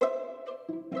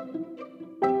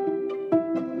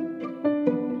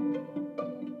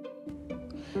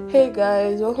Hey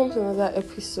guys, welcome to another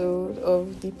episode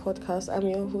of the podcast. I'm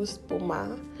your host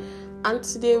Boma, and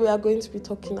today we are going to be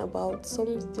talking about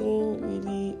something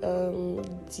really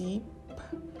deep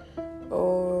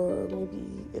or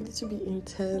maybe a little bit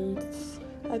intense.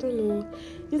 I don't know.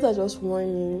 These are just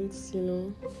warnings,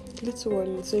 little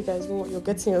warnings so you guys know what you're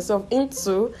getting yourself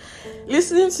into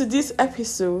listening to this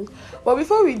episode. But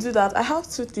before we do that, I have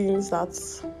two things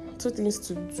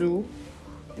to do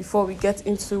before we get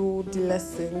into the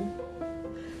lesson.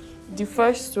 The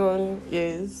first one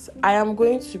is I am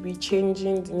going to be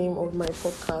changing the name of my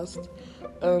podcast.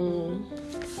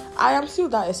 I am still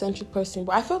that eccentric person,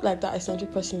 but I felt like that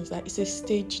eccentric person is like it's a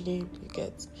stage name. You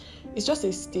get, it's just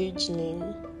a stage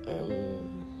name.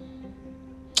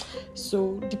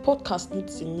 So the podcast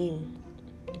needs a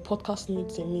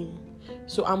name.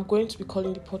 So I'm going to be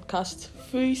calling the podcast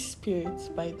Free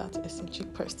Spirit by that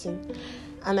eccentric person.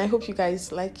 And I hope you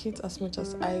guys like it as much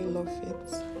as I love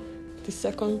it. The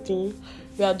second thing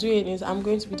we are doing is I'm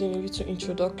going to be doing a little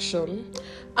introduction.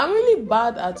 I'm really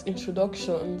bad at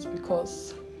introductions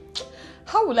because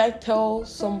how will I tell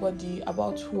somebody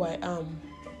about who I am?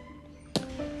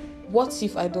 What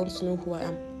if I don't know who I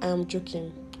am? I am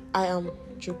joking. I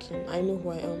know who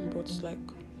I am, but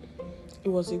it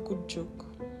was a good joke.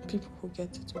 People who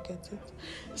get it.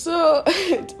 So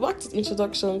back to the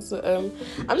introduction. So I'm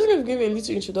just going to give you a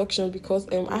little introduction because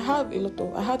I had a lot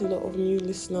of new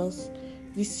listeners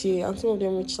this year, and some of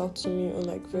them reached out to me on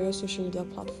various social media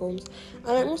platforms,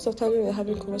 and most of the time we were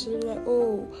having conversations like,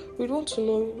 oh, we'd want to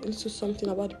know a little something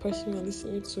about the person you're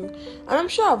listening to. And I'm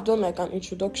sure I've done an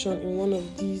introduction in one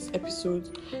of these episodes,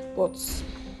 but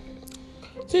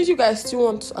since you guys still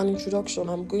want an introduction,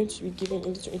 I'm going to be giving a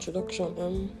little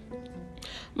introduction.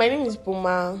 My name is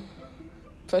Boma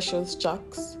Precious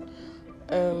Jacks.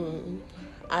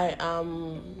 I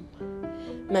am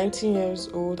 19 years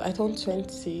old. I turn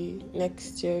 20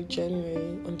 next year,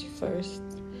 January, on the 1st.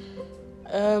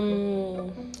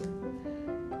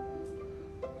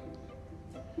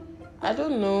 I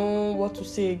don't know what to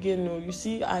say again. No, you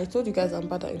see, I told you guys I'm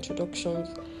bad at introductions.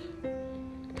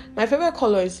 My favorite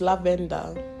color is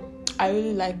lavender. I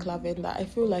really like lavender. I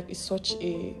feel like it's such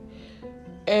a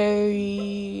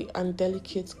airy and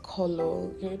delicate color,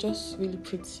 just really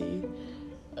pretty.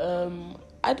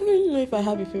 I don't really know if I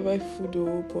have a favorite food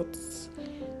though, but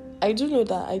I do know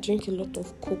that I drink a lot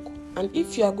of Coke. And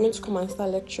if you are going to come and start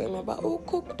lecturing about, oh,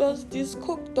 Coke does this,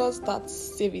 Coke does that,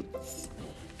 save it.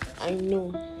 I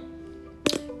know,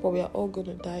 but we are all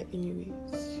gonna die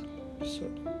anyways, so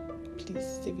please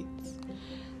save it.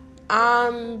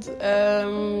 And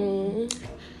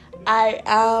I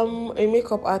am a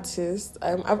makeup artist.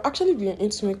 I've actually been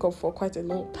into makeup for quite a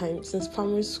long time. Since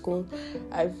primary school,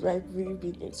 I've really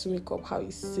been into makeup, how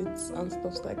it sits and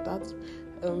stuff like that.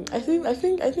 I think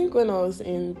when I was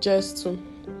in JS2,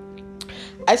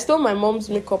 I stole my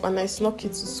mom's makeup and I snuck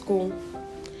it to school.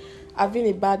 I've been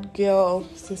a bad girl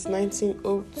since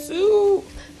 1902.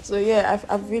 So yeah,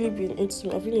 I've really been into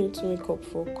makeup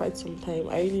for quite some time.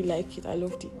 I really like it. I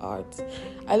love the art.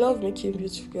 I love making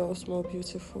beautiful girls more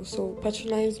beautiful. So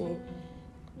patronize me.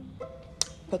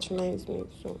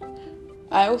 So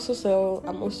I also sell.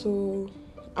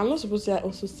 I'm not supposed to say I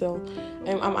also sell.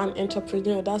 I'm an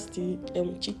entrepreneur. That's the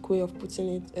cheap way of putting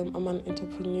it. I'm an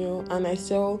entrepreneur and I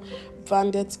sell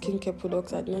branded skincare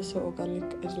products. I do not sell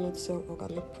organic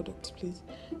products, please.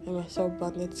 I sell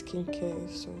branded skincare.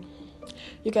 So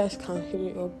you guys can hit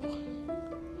me up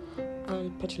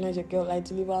and patronize your girl. I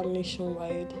deliver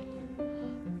nationwide.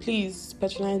 Please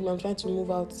patronize me. I'm trying to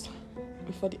move out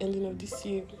before the ending of this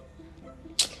year.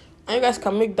 And you guys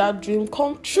can make that dream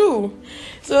come true.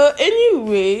 So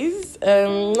anyways,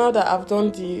 now that I've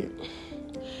done the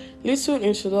little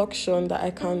introduction that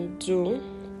I can do,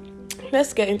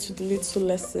 let's get into the little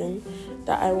lesson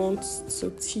that I want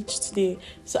to teach today.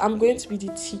 So I'm going to be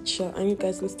the teacher and you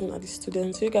guys listening are the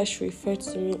students. So you guys should refer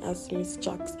to me as Miss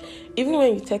Jacks. Even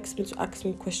when you text me to ask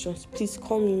me questions, please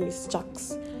call me Miss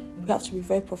Jacks. You have to be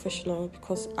very professional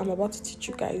because I'm about to teach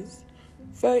you guys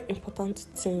very important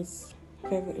things.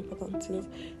 Very, very important things.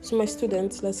 So my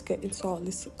students, let's get into our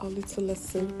little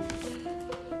lesson.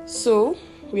 So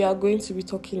we are going to be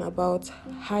talking about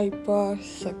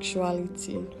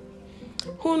hypersexuality.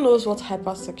 Who knows what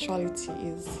hypersexuality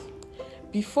is?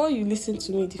 Before you listen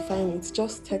to me define it,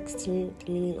 just text me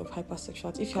the meaning of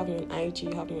hypersexuality. If you have me on IG,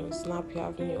 you have me on Snap, you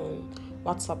have me on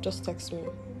WhatsApp, just text me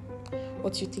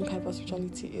what you think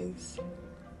hypersexuality is.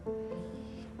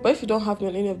 But if you don't have me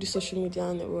on any of the social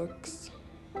media networks,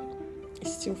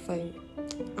 it's still fine.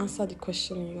 Answer the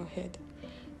question in your head.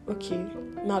 Okay,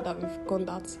 now that we've gone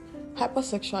that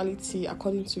Hypersexuality,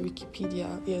 according to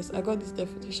Wikipedia, yes, I got this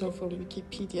definition from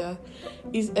Wikipedia,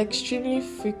 is extremely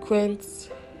frequent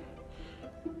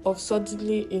of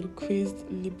suddenly increased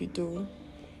libido.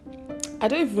 I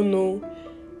don't even know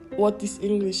what this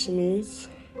English means,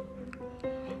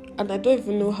 and I don't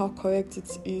even know how correct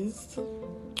it is,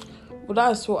 but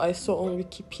that's what I saw on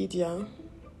Wikipedia.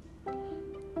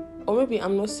 Or maybe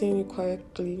I'm not saying it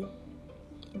correctly,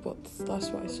 but that's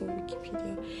what I saw on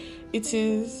Wikipedia. It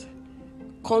is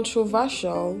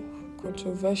controversial,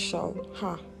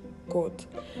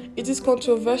 It is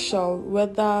controversial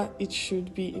whether it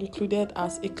should be included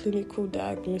as a clinical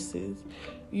diagnosis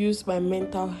used by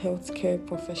mental health care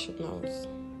professionals.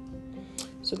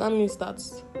 So that means that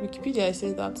Wikipedia is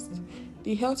saying that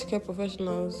the healthcare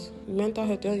professionals, mental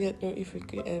health, don't yet know if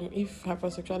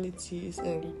hypersexuality is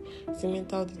a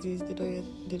mental disease. They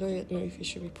don't yet know if it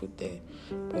should be put there,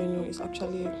 but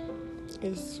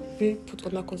it's being put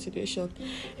under consideration.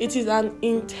 It is an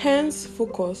intense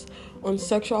focus on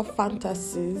sexual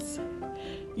fantasies,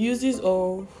 uses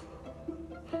of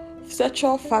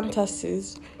sexual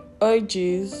fantasies,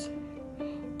 urges,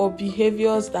 or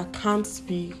behaviors that can't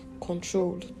be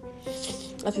controlled.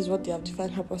 That is what they have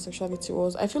defined hypersexuality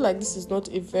was. I feel like this is not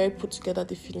a very put together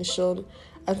definition.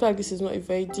 I feel like this is not a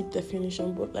very deep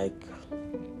definition, but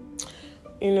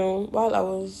while I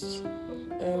was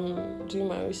doing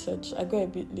my research, I got a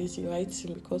bit lazy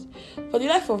writing because for the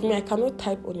life of me, I cannot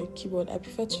type on a keyboard. I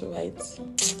prefer to write.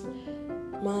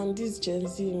 Man, this Gen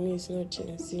Z in me is not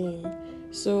Gen Z.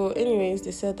 So anyways,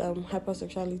 they said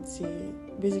hypersexuality,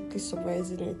 basically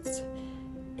summarizing it,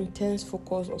 intense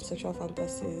focus on sexual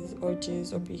fantasies,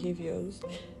 urges, or behaviors,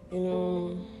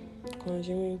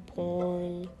 consuming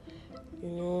porn,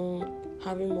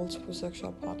 having multiple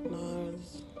sexual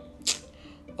partners,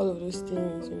 all of those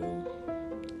things,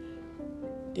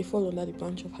 they fall under the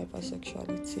branch of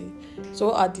hypersexuality. So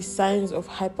what are the signs of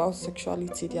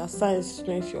hypersexuality? There are signs to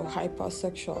know if you're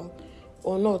hypersexual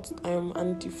or not.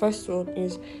 And the first one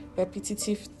is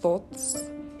repetitive thoughts,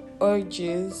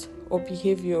 urges, or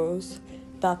behaviors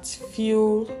that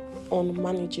feel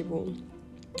unmanageable.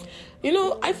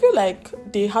 I feel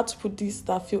like they had to put this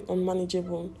that feel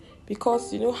unmanageable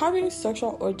because, having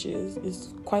sexual urges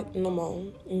is quite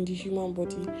normal in the human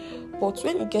body. But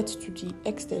when it gets to the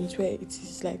extent where it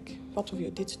is like part of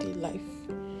your day-to-day life,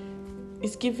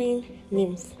 it's giving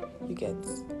nymph,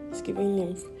 it's giving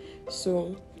nymph.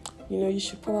 So, you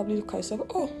should probably look at yourself,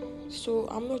 so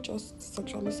I'm not just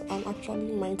sexualist, I'm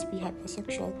actually might be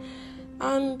hypersexual.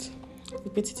 And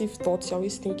repetitive thoughts, you're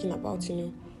always thinking about,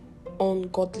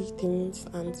 ungodly things,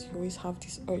 and you always have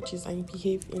these urges and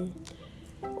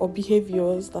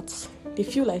behaviors that it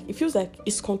feels like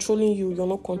it's controlling you, you're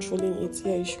not controlling it.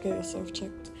 Yeah, you should get yourself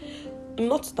checked.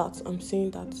 Not that I'm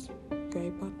saying that you're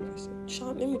a bad person.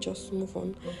 Let me just move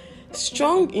on.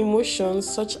 Strong emotions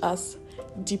such as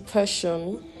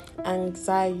depression,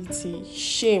 anxiety,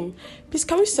 shame. Please,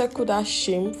 can we circle that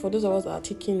shame for those of us that are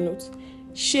taking notes?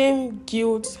 Shame,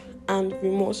 guilt, and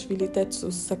remorse related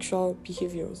to sexual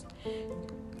behaviors.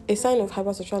 A sign of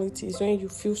hypersexuality is when you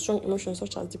feel strong emotions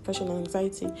such as depression and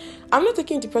anxiety. I'm not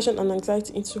taking depression and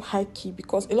anxiety into high key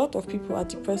because a lot of people are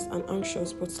depressed and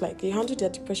anxious, but they handle their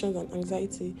depression and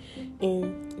anxiety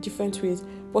in different ways.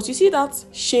 But you see that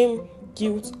shame,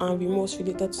 guilt, and remorse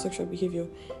related to sexual behavior,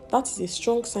 that is a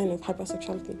strong sign of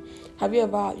hypersexuality. Have you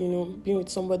ever, been with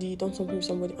somebody, done something with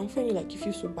somebody, and feeling like you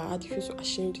feel so bad, you feel so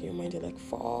ashamed in your mind, you're like,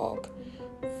 fuck,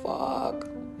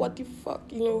 what the fuck,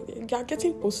 you're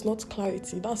getting post-nut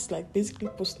clarity. That's basically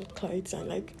post-nut clarity,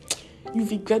 and you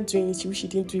regret doing it, you wish you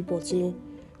didn't do it, but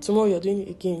tomorrow you're doing it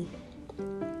again.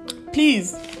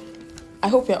 Please, I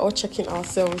hope we're all checking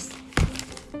ourselves.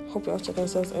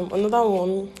 Another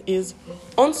one is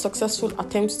unsuccessful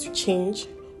attempts to change,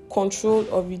 control,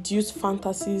 or reduce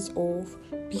fantasies of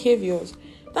behaviors.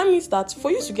 That means that for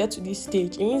you to get to this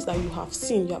stage, it means that you have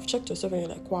checked yourself, and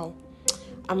you're like, wow,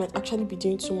 I might actually be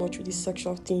doing too much with this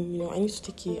sexual thing. I need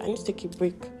to take a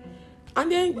break.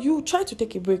 And then you try to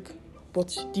take a break,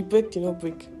 but the break did not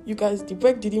break. You guys, the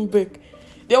break didn't break.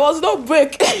 There was no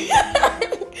break.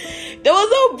 There was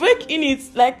no break in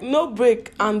it, no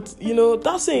break. And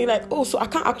that's saying so I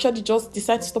can't actually just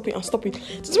decide to stop it and stop it.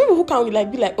 So people who can be like,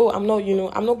 I'm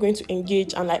not going to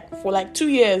engage, and for 2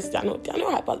 years they're not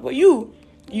hyper. But you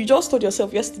just told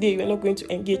yourself yesterday you're not going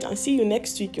to engage, and see you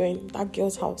next week you're in that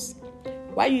girl's house.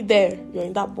 Why are you there? You're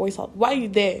in that boy's house. Why are you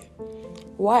there?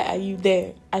 Why are you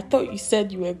there? I thought you said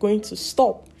you were going to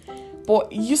stop.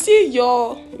 But you see,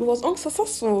 it was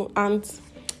unsuccessful, and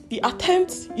the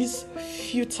attempt is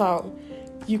futile.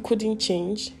 You couldn't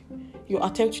change. Your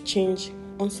attempt to change,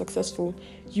 unsuccessful.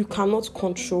 You cannot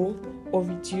control or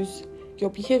reduce your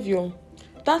behavior,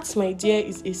 that, my dear,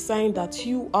 is a sign that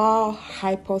you are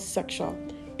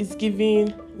hypersexual. It's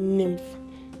giving nymph.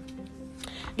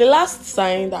 The last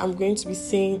sign that I'm going to be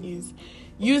saying is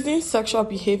using sexual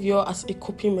behavior as a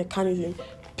coping mechanism.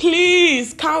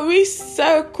 Please, can we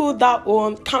circle that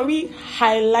one? Can we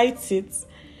highlight it?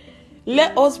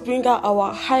 Let us bring out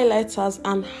our highlighters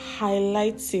and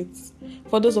highlight it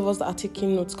for those of us that are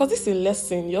taking notes. Because this is a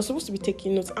lesson. You're supposed to be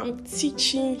taking notes. I'm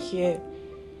teaching here.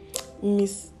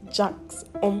 Miss Jack's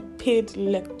unpaid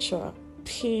lecture.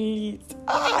 Please.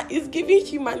 It's giving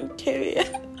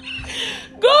humanitarian.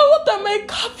 God, what am I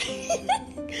copying?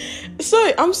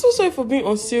 Sorry, I'm so sorry for being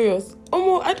unserious.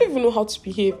 I don't even know how to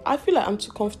behave. I feel like I'm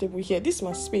too comfortable here. This is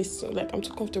my space, so like I'm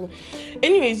too comfortable.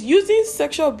 Anyways, using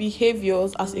sexual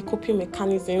behaviors as a coping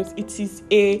mechanism, it is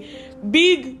a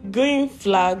big green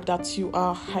flag that you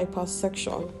are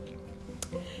hypersexual.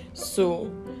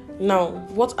 So, now,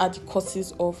 what are the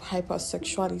causes of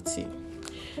hypersexuality?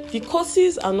 The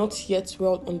causes are not yet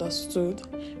well understood,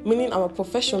 meaning our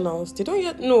professionals, they don't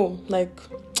yet know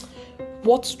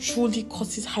what truly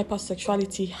causes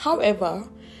hypersexuality. However,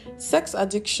 sex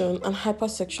addiction and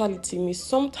hypersexuality may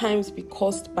sometimes be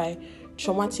caused by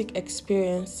traumatic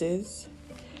experiences,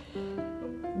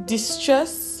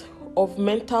 distress of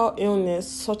mental illness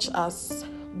such as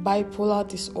bipolar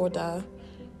disorder.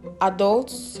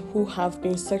 Adults who have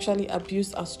been sexually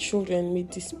abused as children may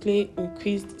display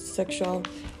increased sexual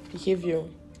behavior.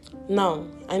 Now,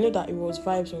 I know that it was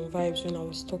vibes on vibes when I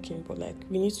was talking, but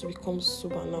we need to become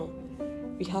sober now.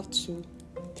 We have to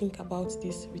think about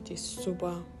this with a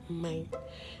sober mind.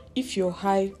 If you're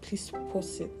high, please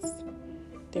pause it.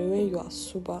 Then when you are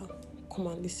sober, come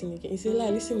and listen again. It's a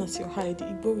lie. Listen as you're high. The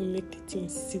Igbo will make the thing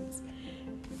sit.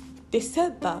 They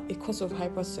said that a cause of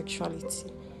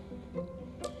hypersexuality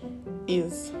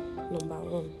is, number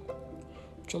 1,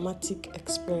 traumatic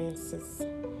experiences.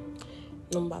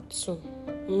 Number 2,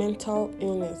 mental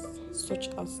illness such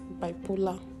as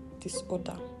bipolar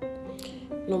disorder.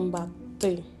 Number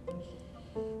 3,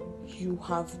 you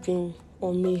have been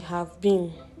or may have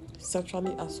been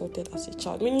sexually assaulted as a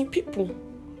child. Meaning people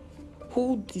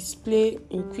who display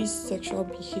increased sexual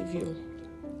behavior,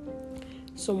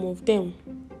 some of them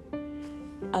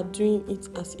are doing it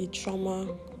as a trauma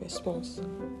response.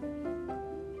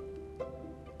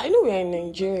 I know we are in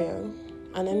Nigeria,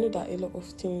 and I know that a lot of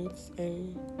things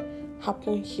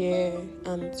happen here,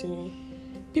 and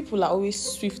people are always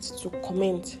swift to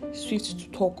comment, swift to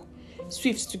talk,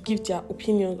 swift to give their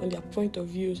opinion and their point of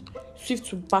views, swift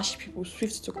to bash people,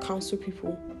 swift to cancel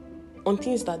people on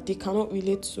things that they cannot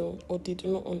relate to or they do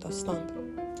not understand.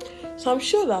 So I'm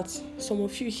sure that some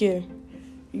of you here,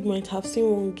 you might have seen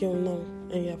one girl now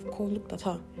and you have looked at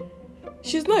her.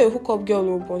 She's not a hookup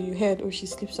girl, but you heard, she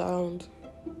sleeps around.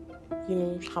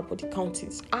 Her body count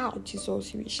is,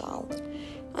 Jesus, you will shout.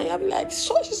 And you'll be like,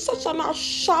 so she's such an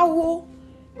ashawo.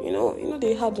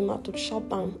 They had enough to shout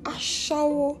down.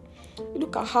 Ashawo. You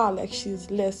look at her like she's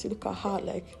less. You look at her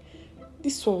like,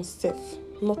 this one's safe.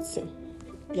 Nothing.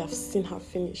 You have seen her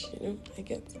finish, I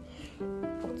get.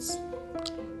 But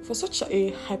for such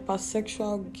a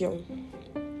hypersexual girl,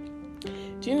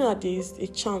 do you know that there is a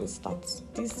chance that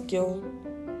this girl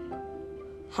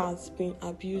has been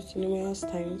abused numerous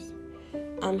times,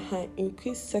 and her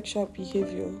increased sexual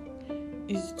behavior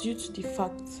is due to the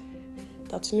fact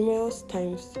that numerous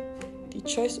times the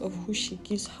choice of who she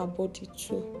gives her body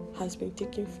to has been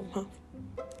taken from her.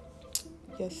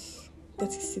 Yes, let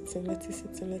it sit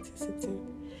in.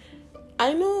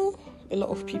 I know a lot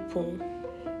of people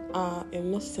are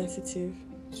not sensitive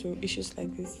to issues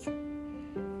like this,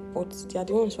 but they are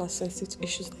the ones who are sensitive to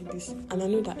issues like this, and I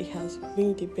know that it has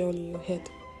ringed the bell in your head.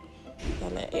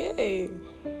 You're like, hey,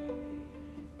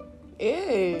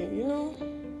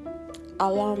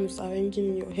 alarms are ringing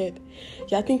in your head.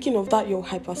 You're thinking of that your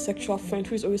hypersexual friend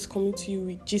who is always coming to you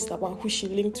with gist about who she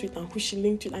linked with,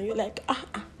 and you're like,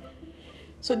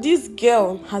 So this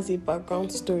girl has a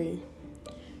background story.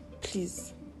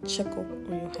 Please check up on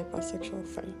your hypersexual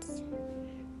friends.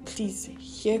 Please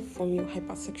hear from your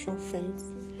hypersexual friends,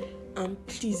 and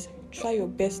please try your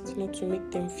best not to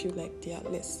make them feel like they are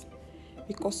less,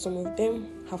 because some of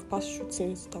them have passed through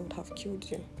things that would have killed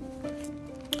you.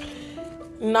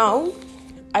 Now,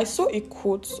 I saw a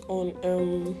quote on,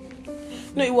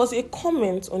 it was a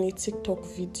comment on a TikTok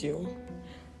video,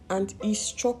 and it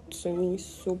struck to me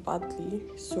so badly,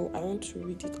 so I want to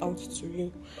read it out to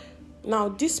you. Now,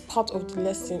 this part of the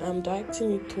lesson, I'm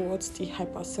directing it towards the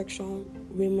hypersexual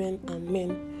women and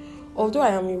men. Although I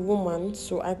am a woman,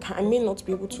 so I may not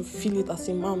be able to feel it as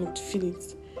a man would feel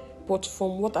it, but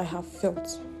from what I have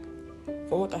felt,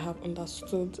 from what I have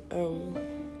understood,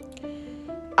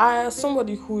 I, as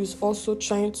somebody who is also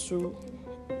trying to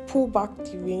pull back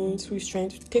the reins, who is trying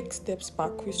to take steps back,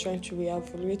 who is trying to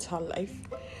reevaluate her life,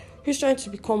 who is trying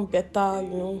to become better,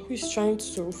 who is trying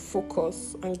to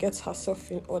focus and get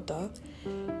herself in order,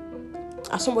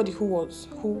 as somebody who was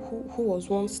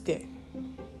once there,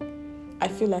 I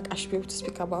feel like I should be able to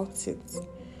speak about it.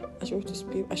 I should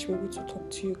be able to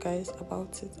talk to you guys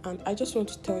about it. And I just want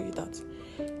to tell you that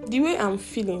the way I'm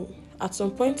feeling at some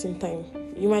point in time,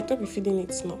 you might not be feeling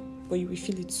it now, but you will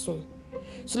feel it soon.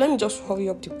 So let me just hurry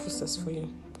up the process for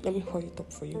you. Let me hurry it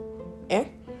up for you.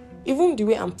 Even the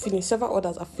way I'm feeling, several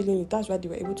others are feeling it. That's why they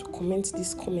were able to comment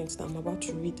these comments that I'm about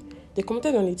to read. They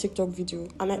commented on a TikTok video,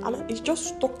 and it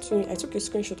just stuck to me. I took a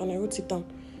screenshot and I wrote it down.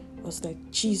 I was like,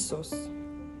 Jesus,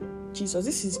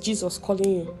 this is Jesus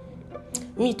calling you.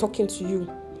 Me talking to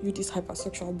you, this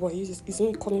hypersexual boy, is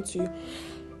me calling to you.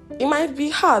 It might be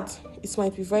hard. It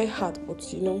might be very hard, but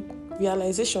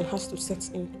realization has to set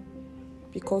in.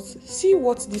 Because see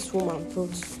what this woman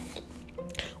wrote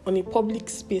on a public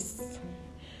space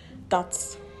that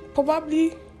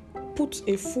probably put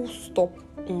a full stop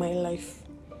in my life.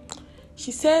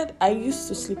 She said, I used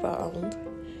to sleep around.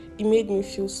 It made me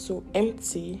feel so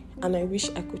empty, and I wish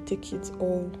I could take it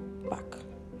all back.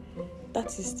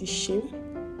 That is the shame,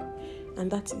 and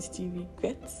that is the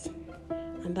regret,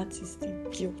 and that is the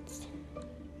guilt.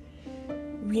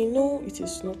 We know it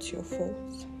is not your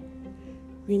fault.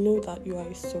 We know that you are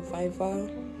a survivor.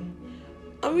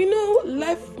 And we know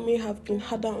life may have been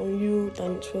harder on you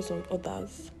than it was on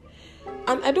others.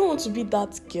 And I don't want to be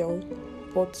that girl,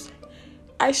 but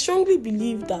I strongly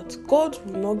believe that God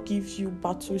will not give you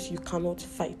battles you cannot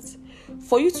fight.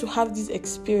 For you to have these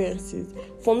experiences,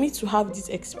 for me to have these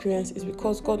experiences,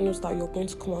 because God knows that you're going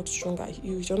to come out stronger.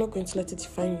 You're not going to let it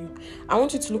define you. I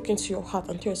want you to look into your heart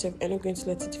and tell yourself, you're not going to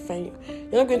let it define you.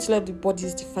 You're not going to let the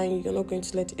bodies define you. You're not going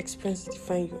to let the experiences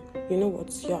define you. You know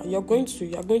what? You're going to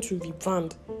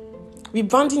rebrand.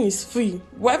 Rebranding is free.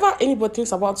 Whatever anybody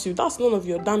thinks about you, that's none of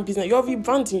your damn business. You're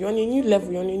rebranding. You're on a new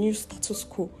level. You're on a new status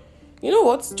quo. You know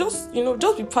what? Just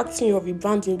be practicing your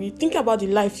rebranding. Be thinking about the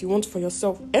life you want for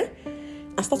yourself.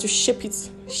 And start to shape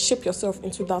yourself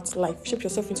into that life, shape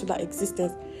yourself into that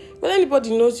existence. When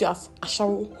anybody knows you as a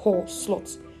shower whore,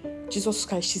 slut, Jesus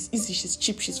Christ, she's easy, she's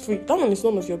cheap, she's free, that one is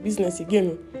none of your business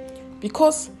again.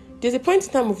 Because there's a point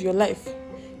in time of your life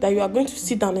that you are going to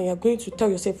sit down and you're going to tell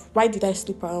yourself, why did I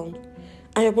sleep around?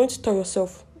 And you're going to tell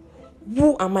yourself,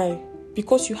 who am I?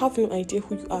 Because you have no idea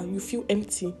who you are. You feel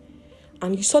empty.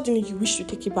 And you wish to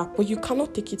take it back, but you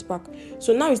cannot take it back.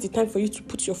 So now is the time for you to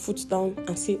put your foot down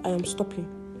and say, I am stopping.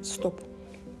 Stop.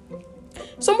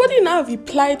 Somebody now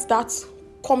replied that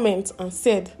comment and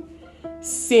said,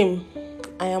 same.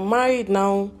 I am married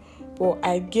now, but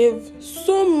I gave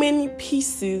so many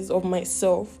pieces of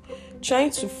myself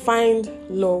trying to find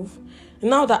love.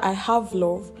 Now that I have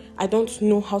love, I don't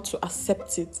know how to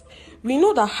accept it. We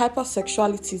know that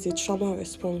hypersexuality is a trauma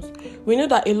response. We know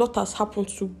that a lot has happened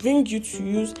to bring you to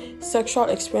use sexual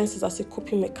experiences as a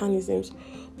coping mechanism.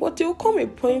 But there will come a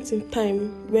point in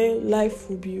time where life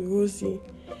will be rosy.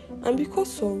 And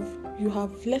because of you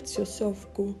have let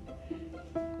yourself go,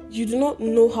 you do not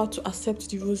know how to accept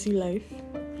the rosy life.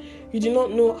 You do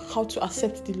not know how to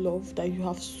accept the love that you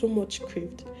have so much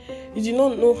craved. You do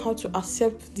not know how to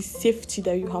accept the safety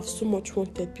that you have so much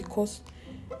wanted, because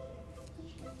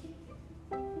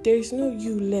there is no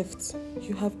you left.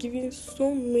 You have given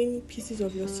so many pieces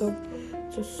of yourself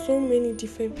to so many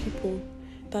different people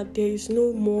that there is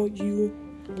no more you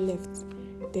left.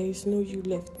 There is no you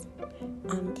left.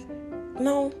 And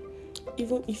now,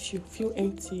 even if you feel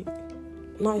empty,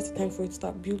 now is the time for you to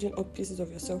start building up pieces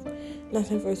of yourself. Now it's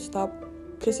time for you to start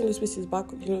placing those pieces back.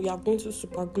 You are going to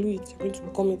super glue it. You're going to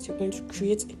gum it. You're going to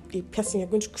create a person. You're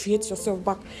going to create yourself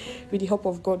back with the help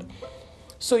of God.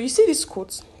 So you see these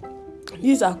quotes.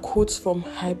 These are quotes from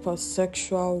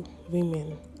hypersexual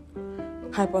women.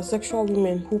 Hypersexual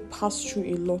women who pass through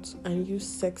a lot and use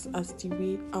sex as the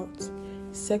way out.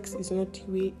 Sex is not the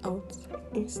way out.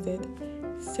 Instead,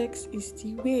 sex is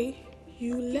the way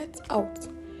you let out.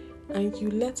 And you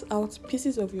let out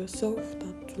pieces of yourself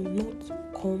that do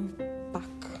not come back.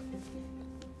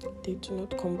 They do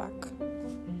not come back.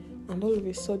 And all of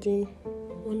a sudden,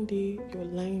 one day you're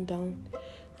lying down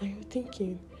and you're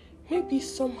thinking, maybe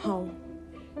somehow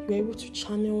you're able to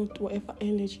channel whatever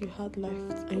energy you had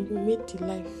left and you made the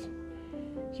life.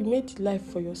 You made the life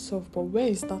for yourself, but where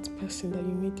is that person that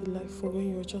you made the life for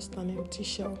when you're just an empty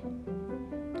shell?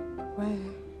 Where?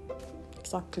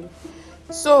 Exactly.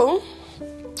 So,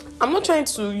 I'm not trying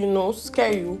to,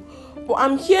 scare you, but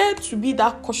I'm here to be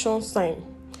that caution sign.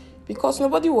 Because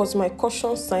nobody was my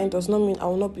caution sign does not mean I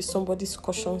will not be somebody's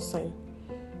caution sign.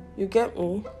 You get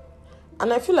me?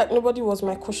 And I feel like nobody was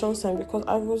my caution sign because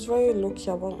I was very low-key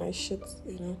about my shit,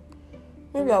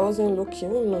 Maybe I wasn't low-key,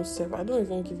 who knows, self. I don't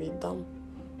even give a damn.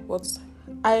 But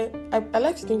I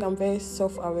like to think I'm very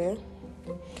self-aware.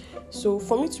 So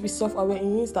for me to be self-aware, it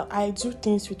means that I do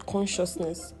things with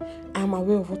consciousness. I am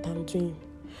aware of what I'm doing.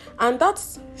 And that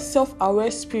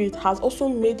self-aware spirit has also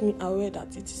made me aware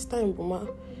that it is time, Boma,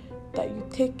 that you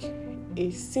take a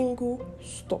single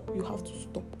stop. You have to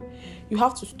stop. You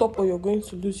have to stop or you're going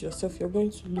to lose yourself. You're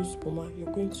going to lose Boma.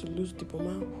 You're going to lose the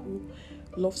Boma who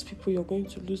loves people. You're going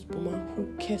to lose Boma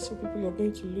who cares for people. You're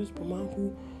going to lose Boma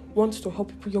who wants to help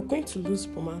people. You're going to lose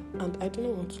Boma. And I do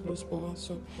not want to lose Boma.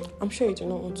 So I'm sure you do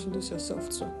not want to lose yourself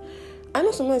too. I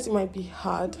know sometimes it might be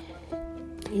hard,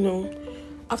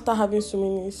 after having so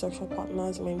many sexual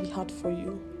partners, it might be hard for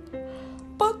you.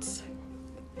 But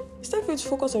it's time for you to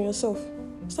focus on yourself.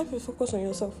 It's time for you to focus on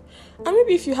yourself. And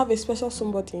maybe if you have a special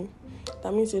somebody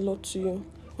that means a lot to you,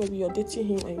 maybe you're dating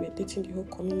him and you're dating the whole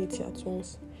community at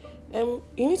once, you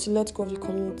need to let go of the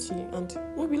community and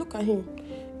maybe look at him.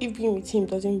 If being with him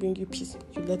doesn't bring you peace,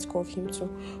 you let go of him too.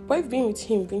 But if being with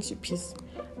him brings you peace,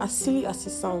 as silly as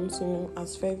it sounds,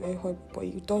 as very, very hard, but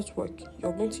it does work.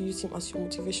 You're going to use him as your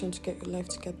motivation to get your life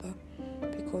together,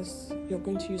 because you're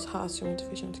going to use her as your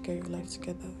motivation to get your life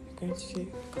together. You're going to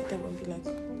look at them and be like,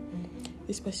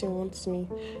 this person wants me.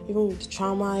 Even with the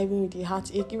trauma, even with the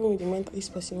heartache, even with the mental, this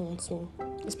person wants me.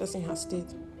 This person has stayed.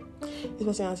 This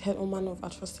person has had all manner of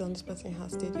atrocity and this person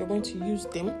has stayed. You're going to use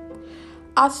them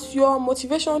as your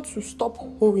motivation to stop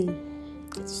hoeing,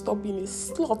 to stop being a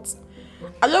slut.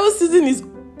 Allow season is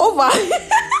over.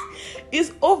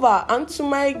 It's over. And to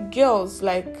my girls,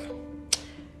 the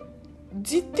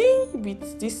thing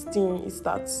with this thing is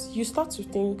that you start to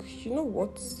think, you know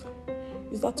what?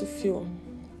 You start to feel,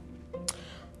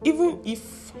 even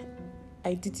if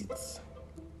I did it,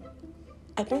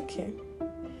 I don't care.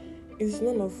 It's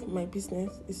none of my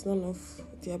business. It's none of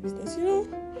their business,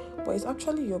 But it's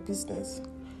actually your business.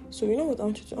 So you know what I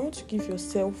want you to do? I want to give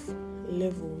yourself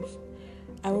levels.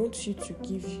 I want you to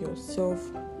give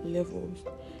yourself levels.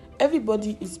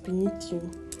 Everybody is beneath you.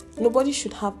 Nobody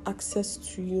should have access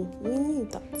to you. Meaning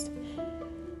that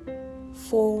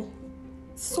for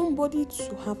somebody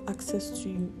to have access to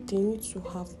you, they need to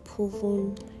have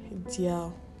proven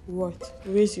their worth.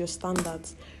 Raise your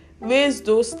standards. Raise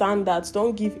those standards.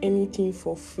 Don't give anything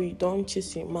for free. Don't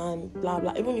chase a man, blah,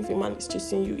 blah. Even if a man is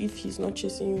chasing you, if he's not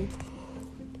chasing you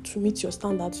to meet your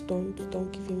standards, don't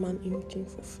give a man anything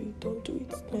for free. Don't do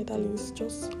it, my darlings.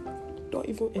 Just don't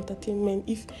even entertain men.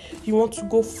 If you want to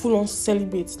go full on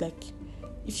celibate,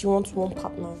 if you want one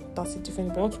partner, that's a different.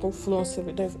 But you want to go full on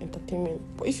celibate, don't even entertain men.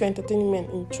 But if you're entertaining men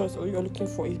in church or you're looking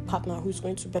for a partner who's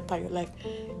going to better your life,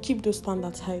 keep those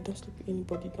standards high. Don't sleep with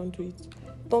anybody. Don't do it.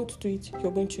 Don't do it.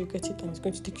 You're going to regret it and it's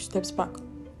going to take you steps back.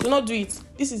 Do not do it.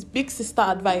 This is big sister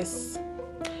advice.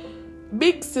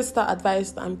 Big sister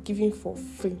advice that I'm giving for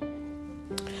free.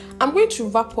 I'm going to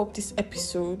wrap up this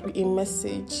episode with a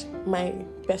message my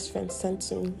best friend sent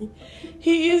to me.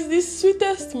 He is the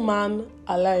sweetest man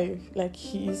alive.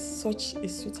 He is such a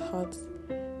sweetheart.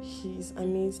 He is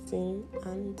amazing,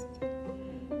 and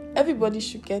everybody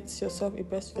should get yourself a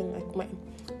best friend like mine,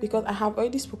 because I have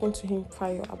already spoken to him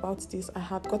prior about this. I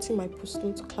had gotten my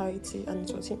post-note clarity, and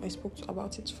it was him I spoke to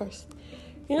about it first.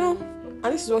 And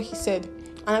this is what he said.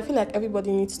 And I feel like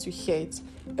everybody needs to hear it.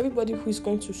 Everybody who is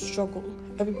going to struggle,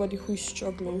 everybody who is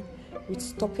struggling with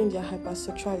stopping their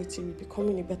hypersexuality, with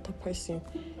becoming a better person,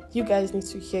 you guys need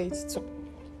to hear it too.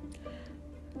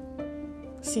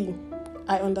 See,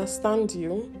 I understand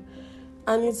you,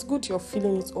 and it's good you're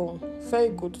feeling it all. Very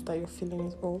good that you're feeling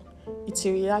it all. It's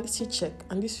a reality check,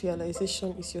 and this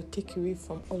realization is your takeaway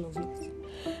from all of it.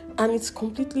 And it's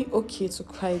completely okay to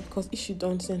cry, because if you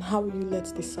don't, then how will you let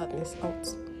the sadness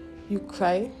out? You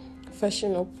cry,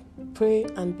 freshen up, pray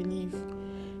and believe.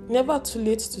 Never too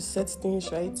late to set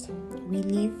things right. We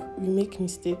live, we make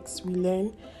mistakes, we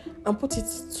learn, and put it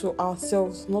to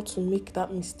ourselves not to make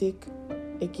that mistake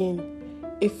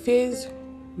again. A phase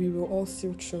we will all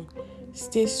sail through.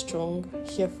 Stay strong,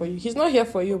 here for you. He's not here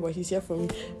for you, but he's here for me.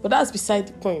 But that's beside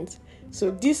the point.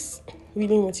 So this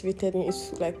really motivated me.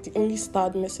 It's the only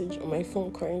starred message on my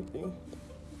phone currently.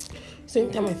 So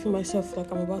anytime I feel myself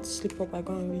I'm about to slip up, I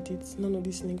go and read it. None of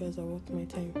these niggas are worth my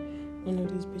time. None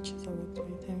of these bitches are worth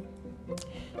my time.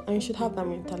 And you should have that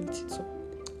mentality too.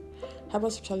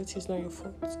 Hypersexuality is not your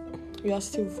fault. You are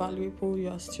still valuable. You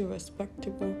are still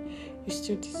respectable. You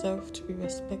still deserve to be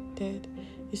respected.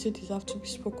 You still deserve to be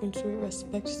spoken to with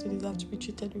respect. You still deserve to be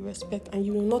treated with respect. And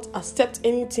you will not accept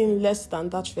anything less than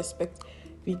that respect,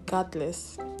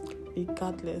 regardless.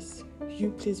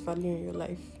 You place value in your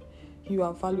life. you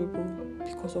are valuable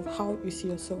because of how you see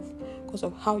yourself, because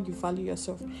of how you value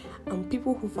yourself. And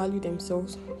people who value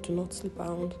themselves do not sleep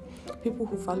around. People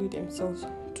who value themselves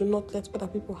do not let other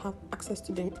people have access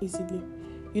to them easily.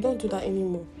 You don't do that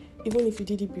anymore. Even if you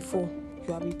did it before,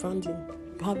 you are rebranding.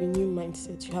 You have a new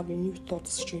mindset, you have a new thought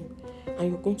stream, and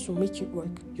you're going to make it work.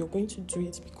 You're going to do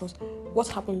it because what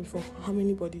happened before, how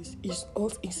many bodies, is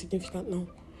all insignificant now.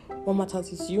 What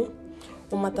matters is you.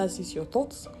 What matters is your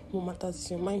thoughts. What matters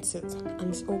is your mindset, and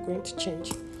it's all going to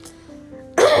change.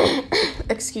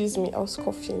 Excuse me, I was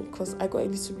coughing because I got a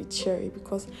little bit cherry,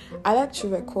 because I like to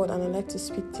record and I like to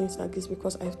speak things like this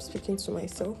because I'm speaking to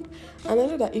myself. And I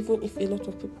know that even if a lot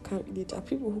of people can't relate, there are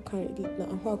people who can't relate now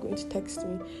and who are going to text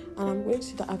me, and I'm going to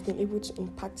see that I've been able to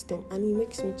impact them, and it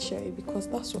makes me cherry because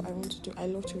that's what I want to do. I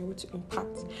love to be able to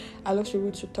impact. I love to be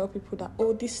able to tell people that,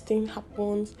 oh, this thing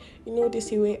happens,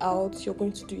 there's a way out, you're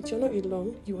going to do it. You're not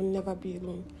alone. You will never be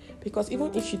alone, because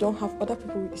even if you don't have other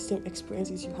people with the same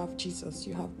experiences, you have Jesus,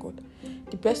 you have God.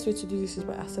 The best way to do this is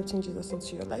by accepting Jesus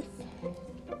into your life.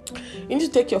 You need to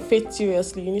take your faith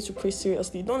seriously. You need to pray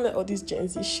seriously. Don't let all these Gen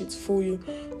Z shit fool you.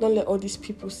 Don't let all these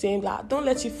people saying that, don't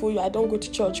let it fool you. I don't go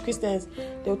to church. Christians,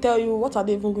 they'll tell you, what are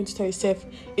they even going to tell yourself?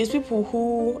 It's people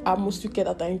who are most wicked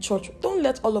that are in church. Don't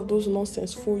let all of those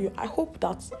nonsense fool you. I hope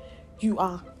that you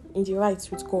are in the right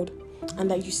with God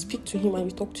and that you speak to Him and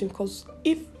you talk to Him, because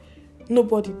if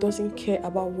nobody doesn't care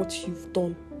about what you've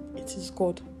done, it is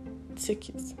God. Take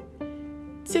it.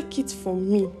 Take it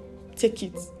from me. Take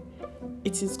it.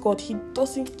 It is God. He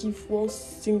doesn't give one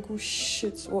single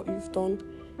shit what you've done.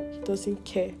 He doesn't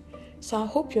care. So I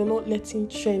hope you're not letting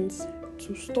trends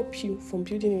to stop you from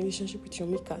building a relationship with your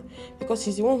Maker, because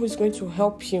He's the one who's going to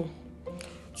help you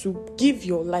to give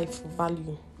your life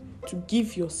value, to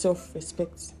give yourself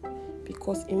respect.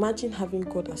 Because imagine having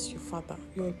God as your father.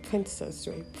 You're a princess.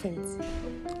 You're a prince.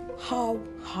 How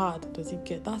hard does it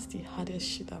get? That's the hardest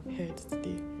shit I've heard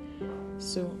today.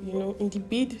 So, in the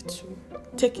bid to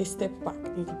take a step back,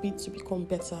 in the bid to become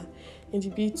better, in the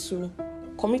bid to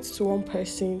commit to one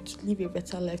person, to live a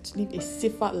better life, to live a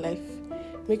safer life,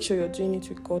 make sure you're doing it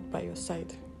with God by your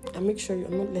side. And make sure you're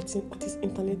not letting all these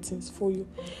internet things fool you.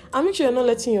 And make sure you're not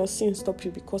letting your sin stop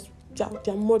you, because there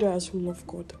are murderers who love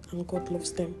God and God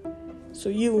loves them. So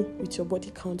you, with your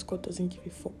body count, God doesn't give a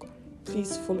fuck.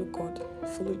 Please follow God,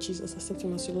 follow Jesus, accept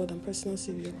Him as your Lord and personal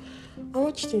Savior, and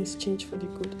watch things change for the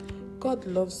good. God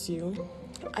loves you.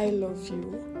 I love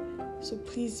you. So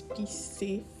please be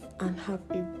safe and have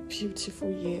a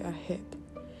beautiful year ahead.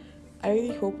 I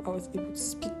really hope I was able to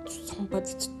speak to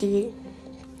somebody today.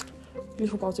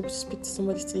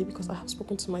 Because I have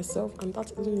spoken to myself, and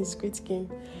that alone is great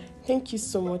gain. Thank you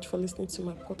so much for listening to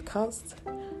my podcast,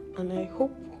 and I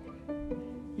hope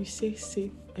you stay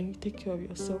safe and you take care of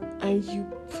yourself and you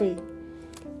pray.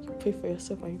 You pray for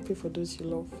yourself and you pray for those you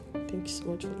love. Thank you so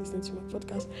much for listening to my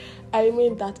podcast. I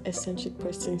remain that eccentric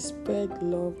person. Spread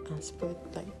love and spread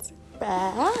light.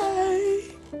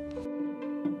 Bye.